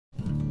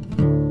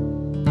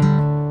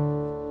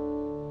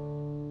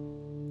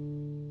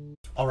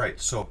All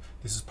right, so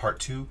this is part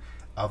 2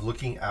 of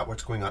looking at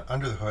what's going on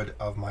under the hood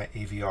of my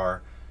AVR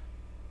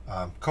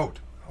code,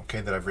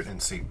 okay, that I've written in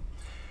C.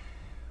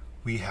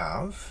 We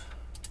have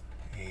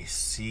a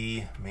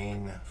C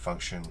main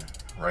function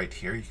right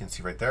here. You can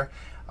see right there.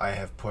 I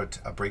have put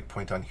a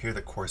breakpoint on here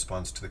that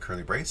corresponds to the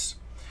curly brace.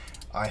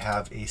 I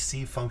have a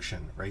C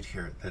function right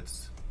here.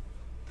 That's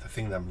the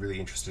thing that I'm really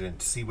interested in,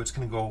 to see what's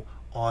going to go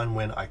on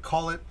when I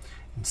call it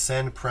and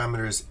send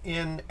parameters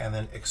in and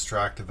then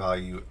extract a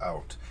value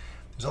out.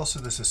 There's also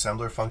this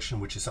assembler function,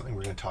 which is something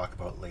we're going to talk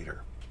about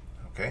later.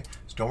 Okay,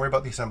 so don't worry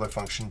about the assembler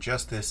function,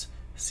 just this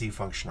C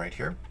function right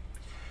here.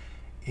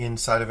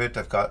 Inside of it,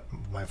 I've got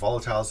my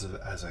volatiles,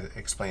 as I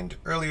explained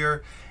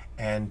earlier,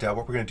 and what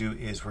we're going to do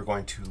is we're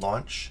going to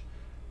launch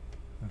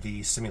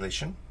the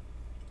simulation.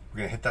 We're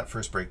going to hit that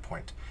first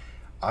breakpoint.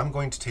 I'm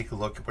going to take a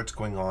look at what's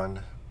going on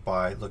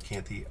by looking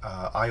at the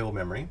I/O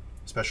memory,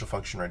 special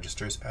function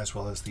registers, as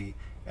well as the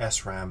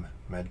SRAM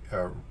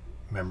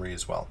memory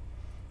as well.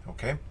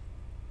 Okay,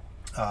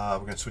 we're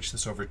going to switch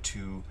this over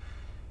to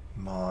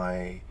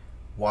my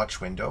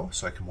watch window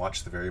so I can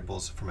watch the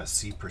variables from a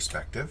C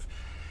perspective.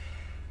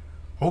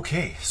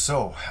 Okay,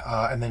 so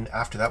and then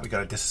after that we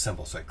got to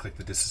disassemble. So I click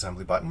the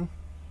disassembly button,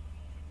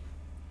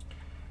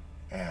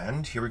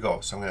 and here we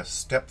go. So I'm going to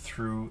step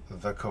through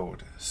the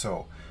code.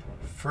 So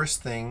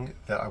first thing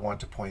that I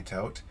want to point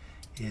out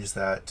is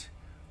that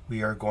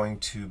we are going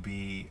to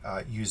be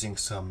using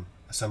some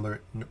assembler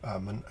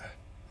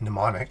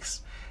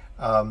mnemonics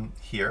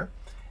here.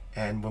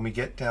 And when we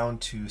get down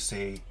to,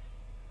 say,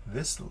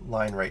 this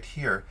line right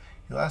here,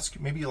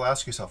 maybe you'll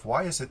ask yourself,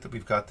 why is it that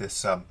we've got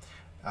this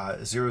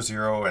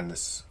 00 and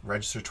this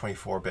register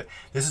 24-bit?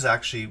 This is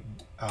actually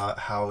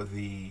how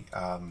the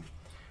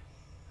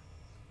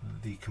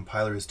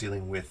compiler is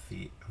dealing with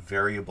the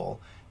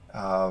variable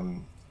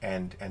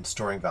and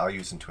storing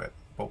values into it.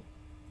 But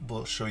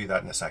we'll show you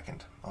that in a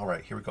second. All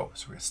right, here we go.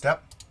 So we're going to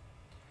step,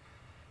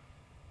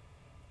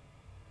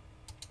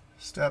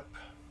 step,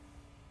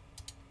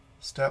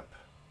 step.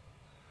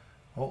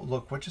 Oh,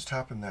 look, what just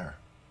happened there?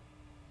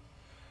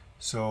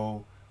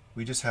 So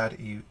we just had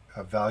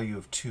a value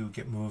of 2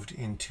 get moved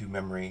into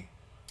memory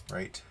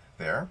right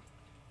there.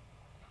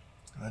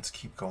 Let's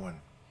keep going.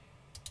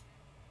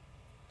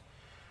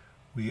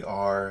 We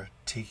are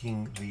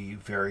taking the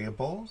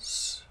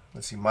variables,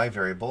 let's see, my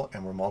variable,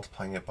 and we're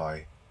multiplying it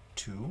by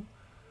 2.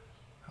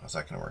 How's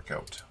that going to work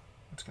out?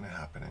 What's going to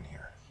happen in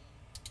here?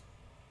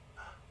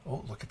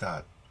 Oh, look at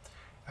that.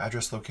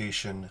 Address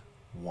location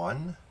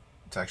 1,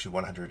 it's actually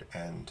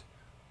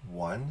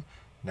 101,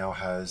 now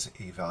has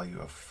a value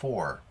of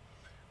 4,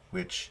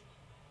 which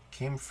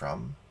came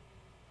from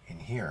in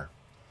here.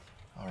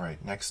 All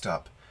right, next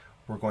up,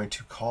 we're going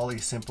to call a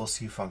simple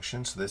C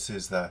function. So this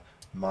is the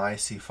my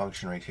C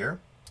function right here.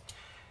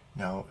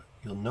 Now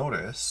you'll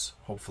notice,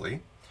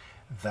 hopefully,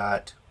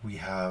 that we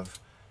have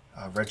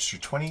register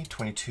 20,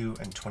 22,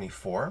 and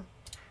 24.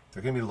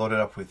 They're going to be loaded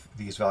up with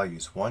these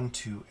values, 1,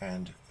 2,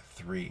 and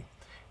 3.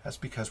 That's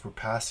because we're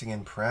passing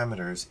in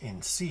parameters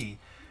in C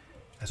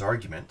as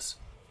arguments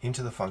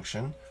into the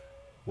function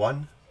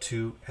 1,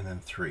 2, and then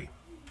 3.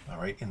 All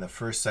right, in the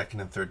first,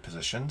 second, and third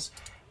positions.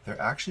 They're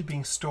actually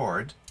being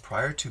stored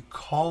prior to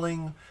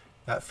calling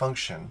that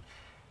function.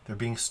 They're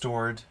being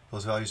stored,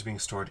 those values are being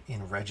stored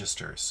in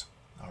registers.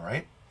 All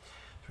right, so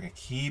we're going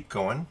to keep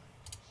going.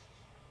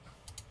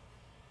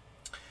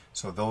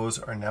 So those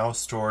are now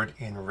stored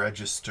in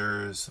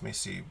registers. Let me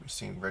see, we're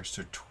seeing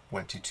register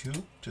 22,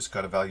 just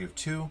got a value of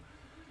 2.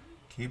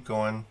 Keep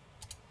going.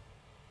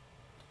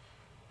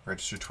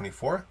 Register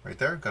 24, right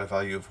there, got a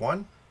value of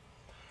 1.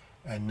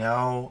 And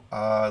now,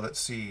 let's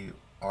see,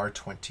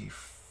 R20,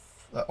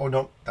 oh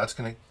no, that's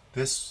going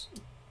to,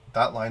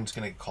 that line is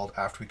going to get called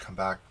after we come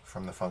back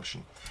from the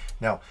function.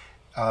 Now,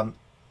 I'm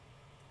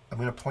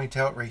going to point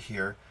out right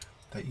here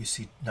that you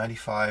see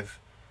 95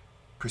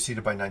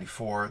 preceded by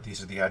 94,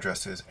 these are the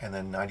addresses, and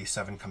then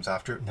 97 comes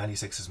after,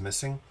 96 is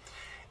missing.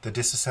 The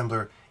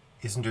disassembler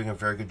isn't doing a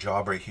very good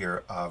job right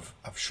here of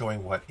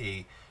showing what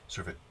a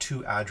sort of a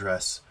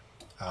 2-address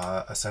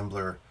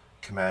assembler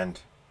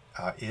command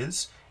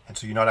is, and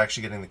so you're not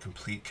actually getting the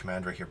complete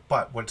command right here.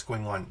 But what's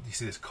going on, you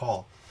see this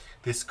call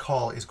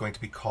is going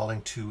to be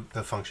calling to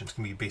the function. It's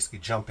going to be basically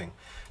jumping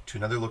to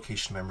another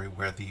location memory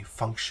where the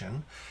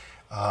function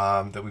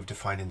that we've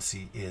defined in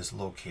C is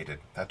located.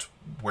 That's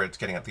where it's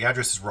getting at. The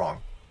address is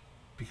wrong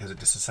because it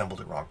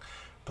disassembled it wrong.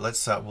 But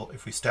let's,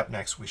 if we step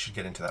next, we should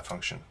get into that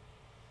function.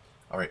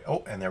 All right,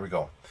 oh, and there we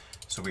go.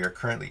 So we are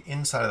currently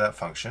inside of that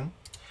function,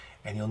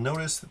 and you'll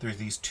notice that there's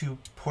these 2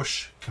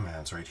 push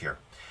commands right here.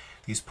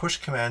 These push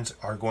commands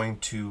are going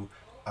to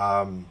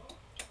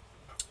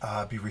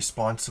be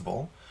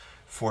responsible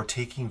for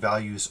taking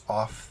values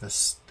off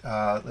this,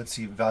 let's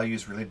see,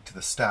 values related to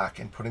the stack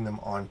and putting them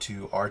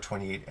onto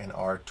R28 and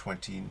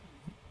R20,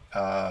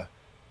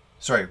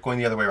 sorry, going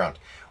the other way around.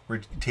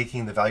 We're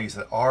taking the values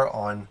that are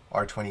on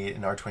R28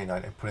 and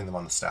R29 and putting them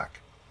on the stack.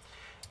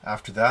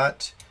 After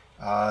that,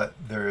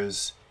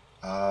 there's,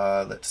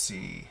 let's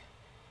see,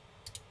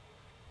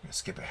 I'm going to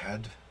skip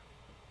ahead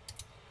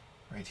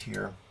right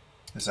here.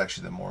 This is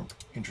actually the more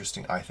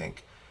interesting, I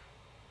think,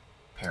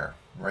 pair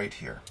right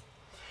here.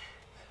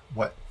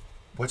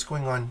 What's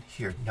going on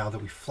here now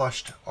that we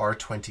flushed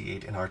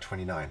R28 and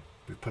R29?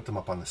 We put them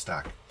up on the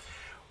stack.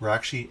 We're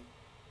actually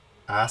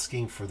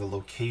asking for the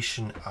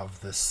location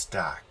of the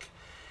stack.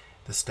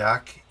 The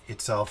stack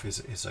itself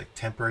is like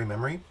temporary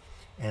memory,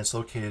 and its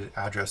located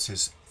address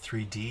is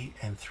 3D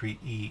and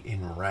 3E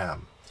in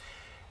RAM.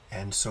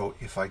 And so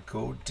if I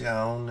go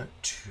down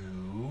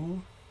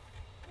to,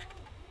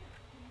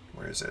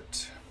 where is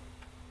it?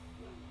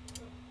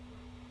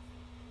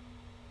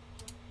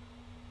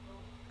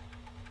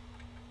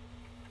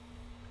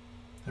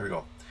 There we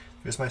go.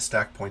 There's my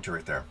stack pointer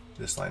right there,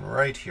 this line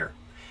right here.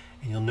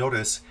 And you'll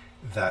notice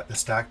that the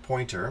stack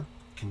pointer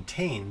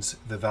contains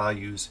the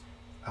values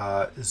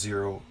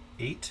 0,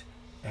 8,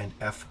 and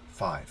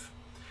F5.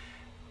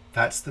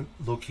 That's the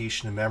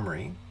location of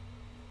memory,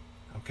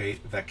 okay,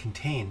 that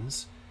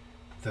contains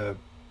the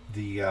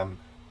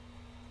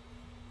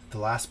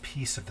last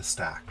piece of the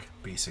stack,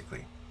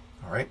 basically.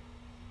 All right.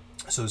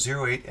 So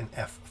 0, 8, and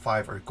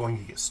F5 are going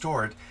to get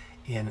stored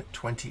in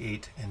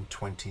 28 and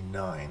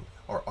 29,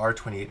 or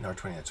R28 and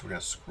R29. So we're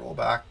going to scroll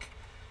back.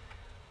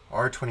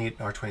 R28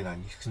 and R29.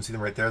 You can see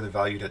them right there. They're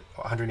valued at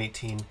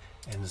 118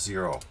 and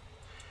 0.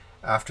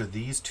 After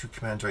these two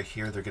commands right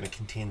here, they're going to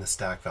contain the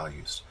stack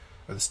values,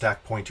 or the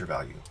stack pointer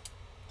value,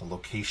 the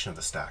location of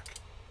the stack.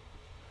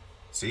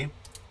 See?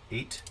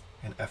 8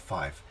 and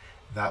F5.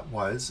 That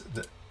was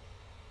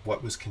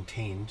what was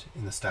contained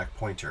in the stack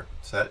pointer.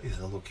 So that is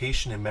the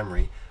location in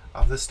memory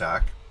of the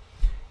stack.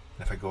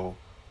 And if I go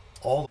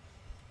all,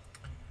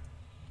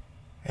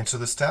 and so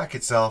the stack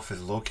itself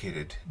is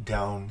located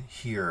down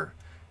here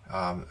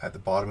at the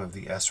bottom of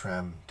the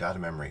SRAM data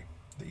memory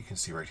that you can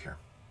see right here.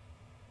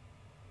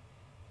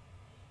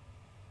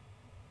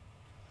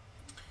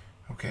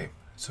 Okay,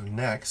 so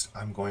next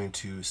I'm going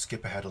to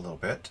skip ahead a little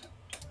bit.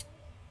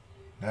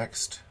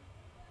 Next,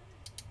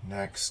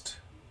 next,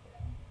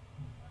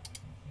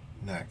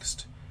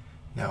 next.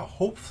 Now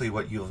hopefully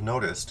what you'll have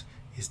noticed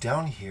is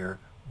down here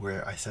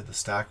where I said the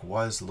stack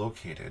was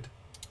located,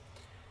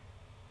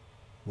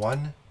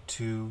 1,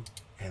 2,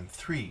 and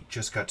 3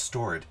 just got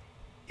stored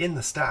in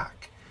the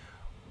stack.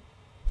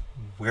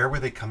 Where were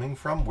they coming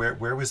from?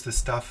 Where was the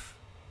stuff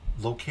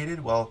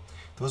located? Well,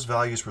 those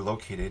values were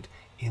located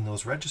in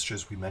those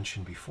registers we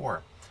mentioned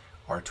before,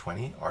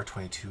 R20,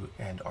 R22,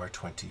 and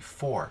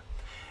R24.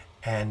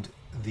 And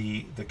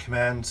the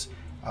commands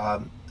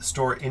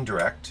store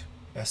indirect,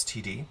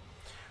 std,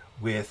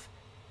 with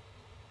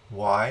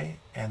y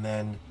and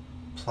then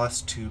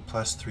 +2,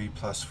 +3,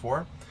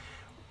 +4.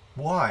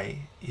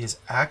 Y is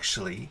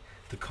actually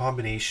the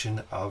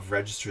combination of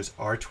registers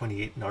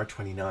R28 and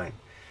R29.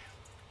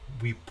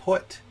 We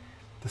put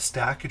the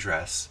stack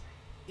address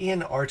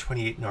in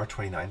R28 and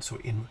R29, so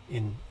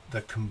in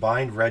the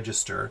combined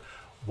register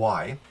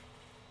Y,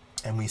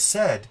 and we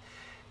said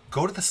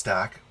go to the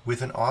stack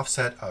with an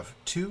offset of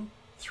 2,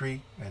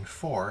 3, and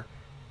 4,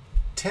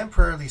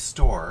 temporarily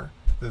store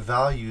the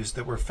values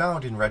that were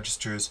found in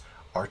registers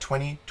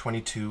R20,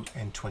 22,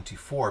 and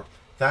 24.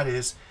 That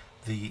is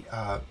the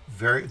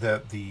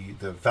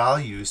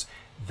values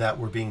that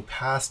were being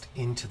passed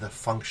into the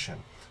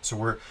function.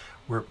 So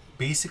we're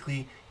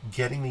basically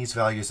getting these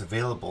values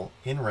available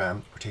in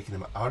RAM. We're taking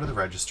them out of the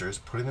registers,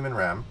 putting them in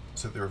RAM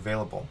so that they're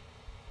available.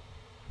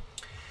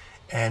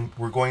 And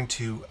we're going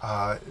to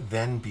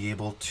then be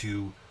able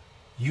to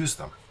use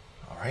them.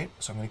 All right,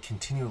 so I'm going to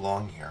continue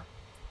along here.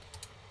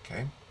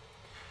 Okay.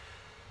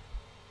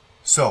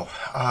 So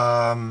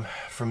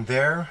from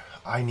there,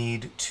 I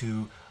need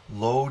to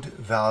load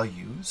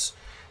values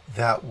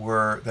that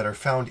are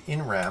found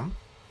in RAM,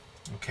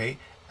 okay,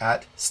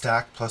 at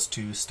stack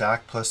 +2,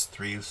 stack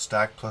 +3,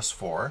 stack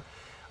 +4.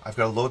 I've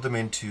got to load them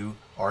into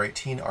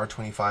R18,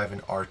 R25,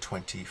 and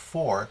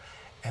R24,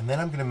 and then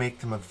I'm going to make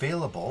them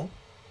available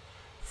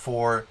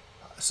for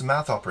some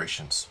math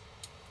operations,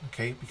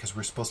 okay, because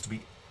we're supposed to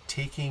be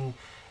taking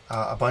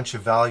a bunch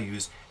of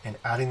values and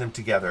adding them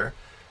together.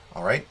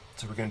 All right,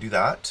 so we're going to do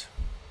that.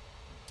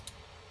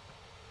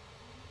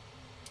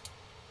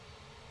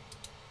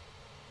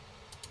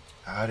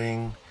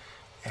 Adding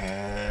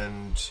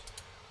and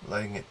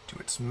letting it do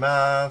its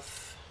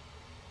math.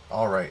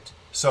 All right,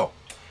 so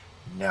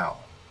now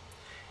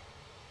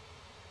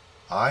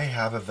I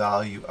have a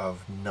value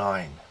of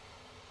 9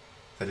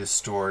 that is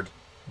stored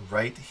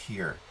right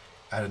here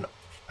at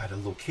a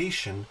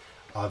location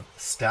of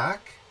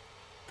stack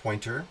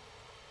pointer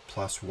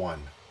 +1.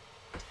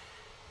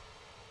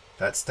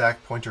 That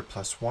stack pointer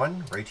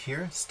 +1 right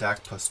here,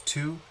 stack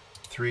 +2,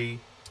 3,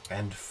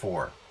 and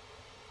 4.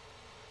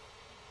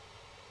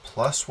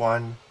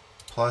 +1,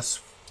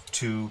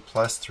 +2,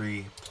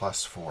 +3,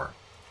 +4.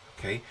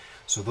 Okay,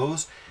 so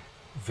those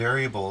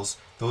variables,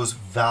 those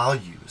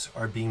values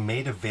are being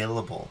made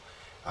available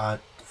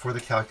for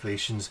the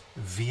calculations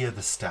via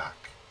the stack.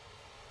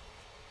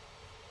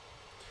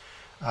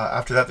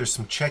 After that, there's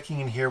some checking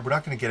in here. We're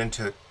not going to get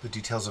into the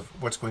details of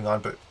what's going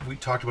on, but we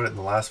talked about it in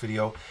the last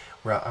video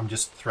where I'm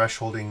just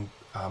thresholding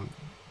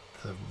the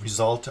the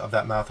result of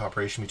that math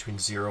operation between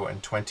 0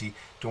 and 20.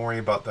 Don't worry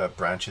about the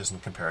branches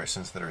and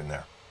comparisons that are in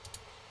there.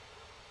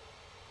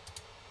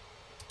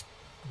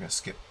 I'm going to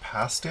skip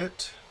past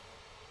it.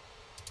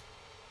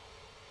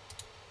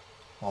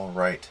 All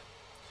right.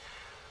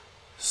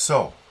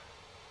 So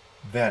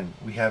then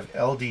we have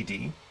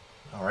LDD.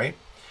 All right.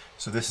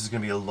 So this is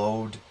going to be a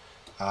load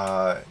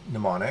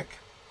mnemonic.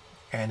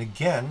 And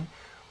again,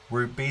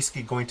 we're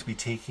basically going to be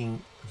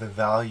taking the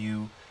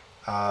value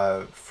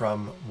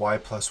from y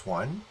plus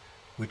 1,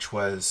 which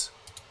was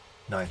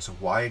 9. So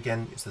y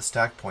again is the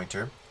stack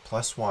pointer,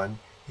 plus 1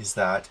 is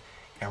that,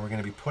 and we're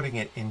going to be putting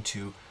it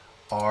into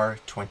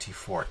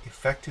R24.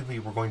 Effectively,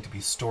 we're going to be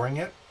storing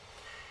it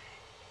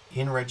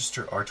in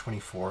register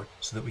R24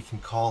 so that we can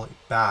call it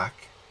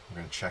back. We're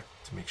going to check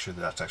to make sure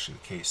that that's actually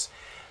the case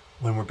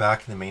when we're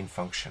back in the main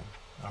function.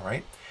 All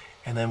right.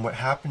 And then what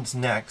happens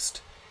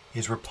next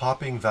is we're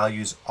popping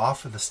values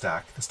off of the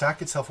stack. The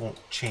stack itself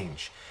won't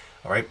change.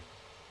 All right.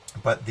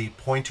 But the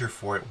pointer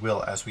for it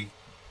will, as we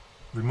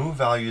remove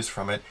values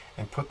from it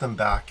and put them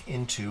back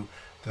into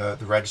the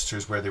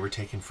registers where they were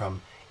taken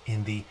from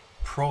in the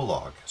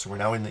prologue. So we're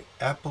now in the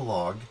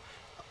epilogue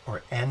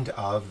or end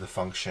of the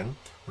function.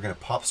 We're going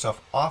to pop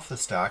stuff off the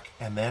stack,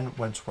 and then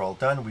once we're all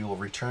done, we will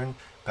return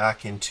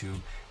back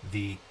into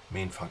the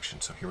main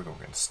function. So here we go. We're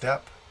going to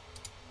step,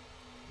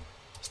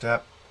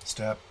 step,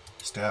 step,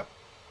 step,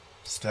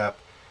 step.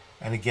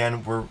 And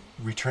again, we're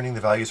returning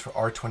the values for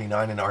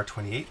R29 and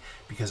R28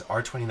 because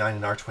R29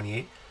 and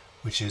R28,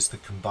 which is the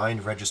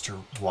combined register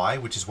Y,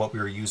 which is what we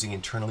were using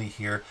internally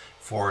here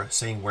for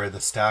saying where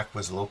the stack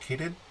was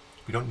located.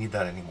 We don't need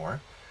that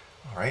anymore.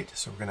 All right,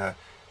 so we're going to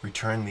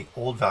return the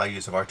old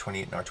values of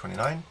R28 and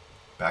R29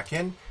 back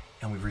in,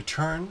 and we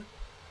return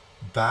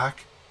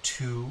back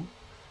to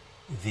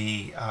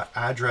the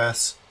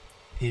address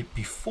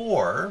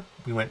before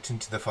we went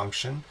into the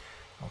function,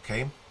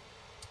 okay,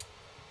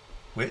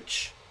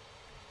 which,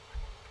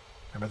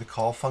 remember the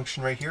call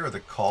function right here, or the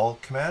call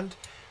command?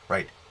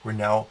 Right, we're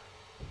now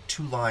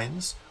 2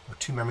 lines or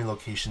 2 memory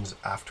locations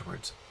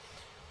afterwards,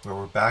 where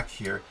we're back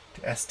here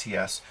to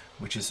STS,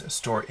 which is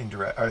store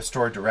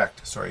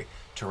direct, sorry,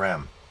 to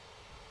RAM.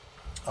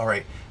 All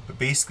right, but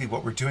basically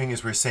what we're doing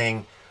is we're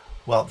saying,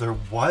 well, there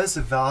was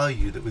a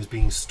value that was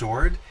being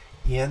stored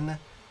in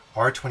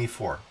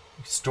R24.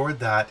 We stored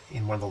that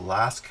in one of the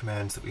last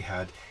commands that we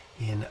had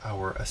in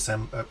our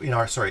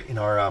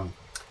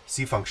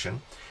C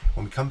function.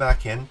 When we come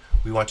back in,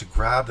 we want to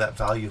grab that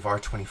value of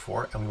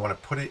R24 and we want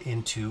to put it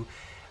into,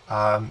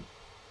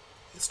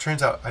 it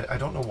turns out, I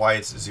don't know why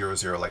it's 0,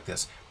 0 like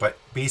this, but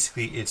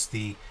basically it's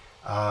the,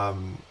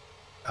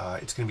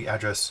 it's going to be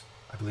address,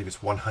 I believe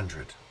it's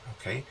 100,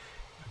 okay?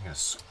 I'm going to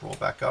scroll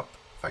back up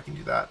if I can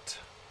do that.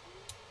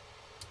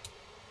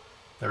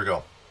 There we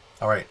go.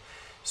 All right,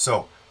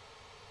 so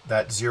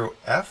that 0F,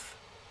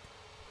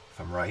 if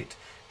I'm right,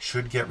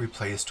 should get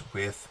replaced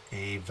with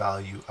a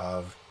value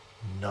of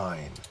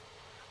 9.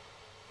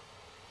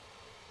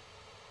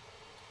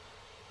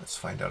 Let's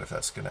find out if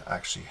that's going to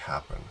actually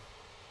happen.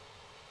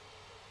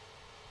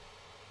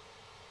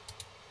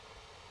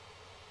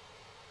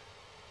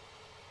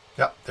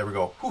 Yeah, there we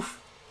go. Whew.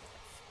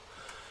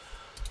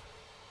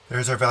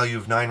 There's our value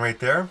of 9 right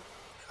there.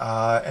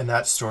 And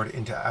that's stored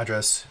into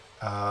address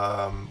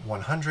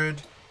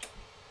 100.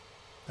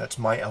 That's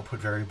my output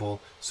variable.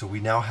 So we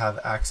now have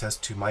access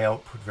to my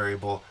output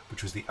variable,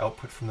 which was the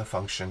output from the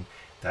function.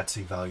 That's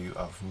a value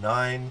of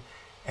 9.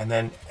 And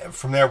then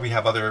from there we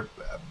have other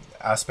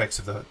aspects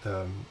of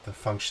the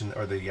function,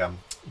 or the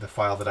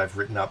file that I've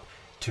written up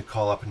to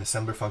call up an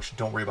assembler function.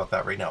 Don't worry about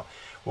that right now.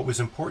 What was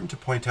important to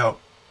point out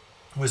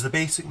was the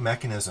basic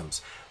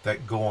mechanisms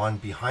that go on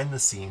behind the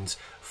scenes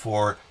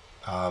for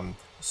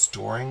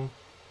storing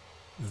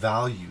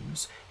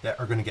values that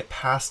are going to get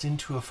passed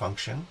into a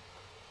function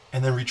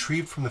and then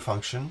retrieved from the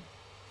function,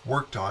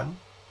 worked on,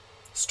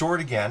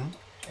 stored again,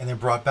 and then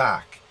brought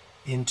back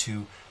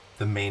into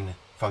the main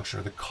function,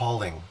 or the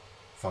calling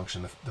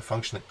function, the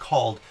function that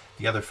called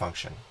the other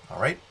function.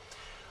 All right,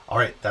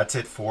 that's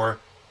it for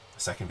the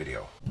second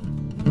video.